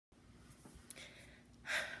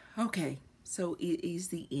Okay, so it is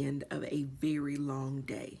the end of a very long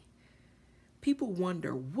day. People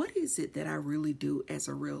wonder, what is it that I really do as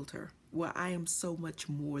a realtor? Well, I am so much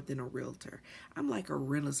more than a realtor. I'm like a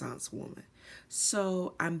Renaissance woman.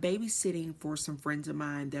 So I'm babysitting for some friends of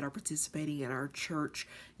mine that are participating in our church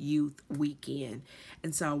youth weekend.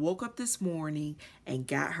 And so I woke up this morning and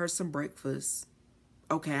got her some breakfast.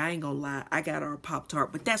 Okay, I ain't gonna lie, I got her a Pop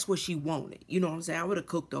Tart, but that's what she wanted. You know what I'm saying? I would have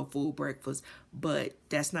cooked her full breakfast, but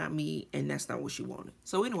that's not me, and that's not what she wanted.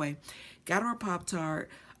 So anyway, got her a Pop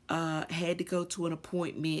Tart. Had to go to an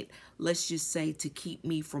appointment. Let's just say to keep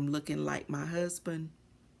me from looking like my husband.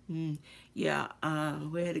 Yeah,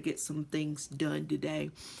 we had to get some things done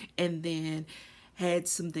today, and then had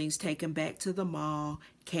some things taken back to the mall.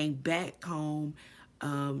 Came back home,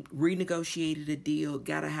 renegotiated a deal,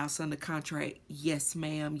 got a house under contract. Yes,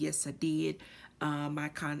 ma'am. Yes, I did. My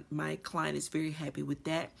client is very happy with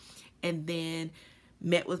that. And then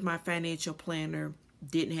met with my financial planner.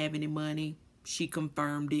 Didn't have any money. She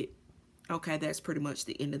confirmed it. Okay, that's pretty much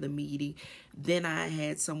the end of the meeting. Then I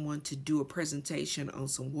had someone to do a presentation on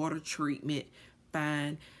some water treatment.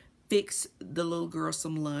 Fine. Fix the little girl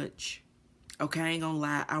some lunch. Okay, I ain't gonna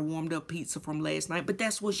lie, I warmed up pizza from last night, but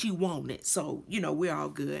that's what she wanted. So, we're all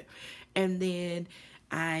good. And then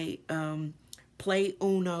I played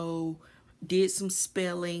Uno, did some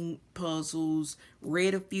spelling puzzles,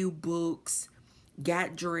 read a few books,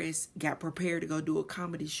 got dressed, got prepared to go do a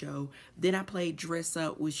comedy show. Then I played dress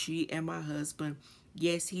up with she and my husband.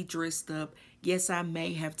 Yes, he dressed up. Yes, I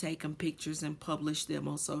may have taken pictures and published them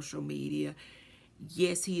on social media.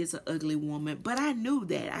 Yes, he is an ugly woman, but I knew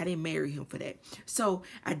that. I didn't marry him for that. So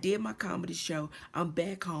I did my comedy show. I'm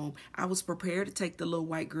back home. I was prepared to take the little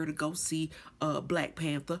white girl to go see Black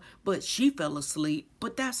Panther, but she fell asleep.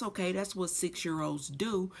 But that's okay. That's what 6-year-olds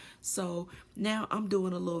do. So now I'm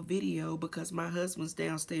doing a little video because my husband's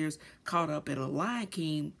downstairs caught up in a Lion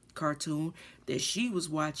King cartoon that she was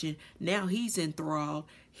watching. Now he's enthralled.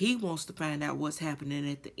 He wants to find out what's happening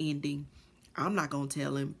at the ending. I'm not going to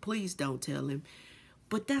tell him. Please don't tell him.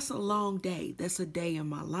 But that's a long day. That's a day in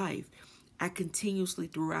my life. I continuously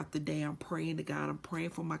throughout the day, I'm praying to God. I'm praying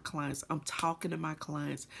for my clients. I'm talking to my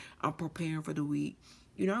clients. I'm preparing for the week.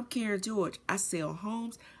 I'm Karen George. I sell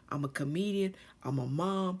homes. I'm a comedian. I'm a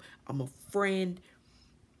mom. I'm a friend.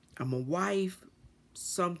 I'm a wife.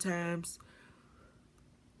 Sometimes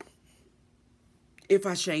if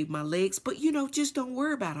I shave my legs. But, just don't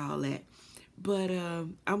worry about all that. But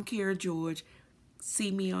I'm Karen George.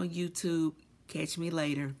 See me on YouTube. Catch me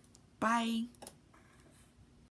later. Bye.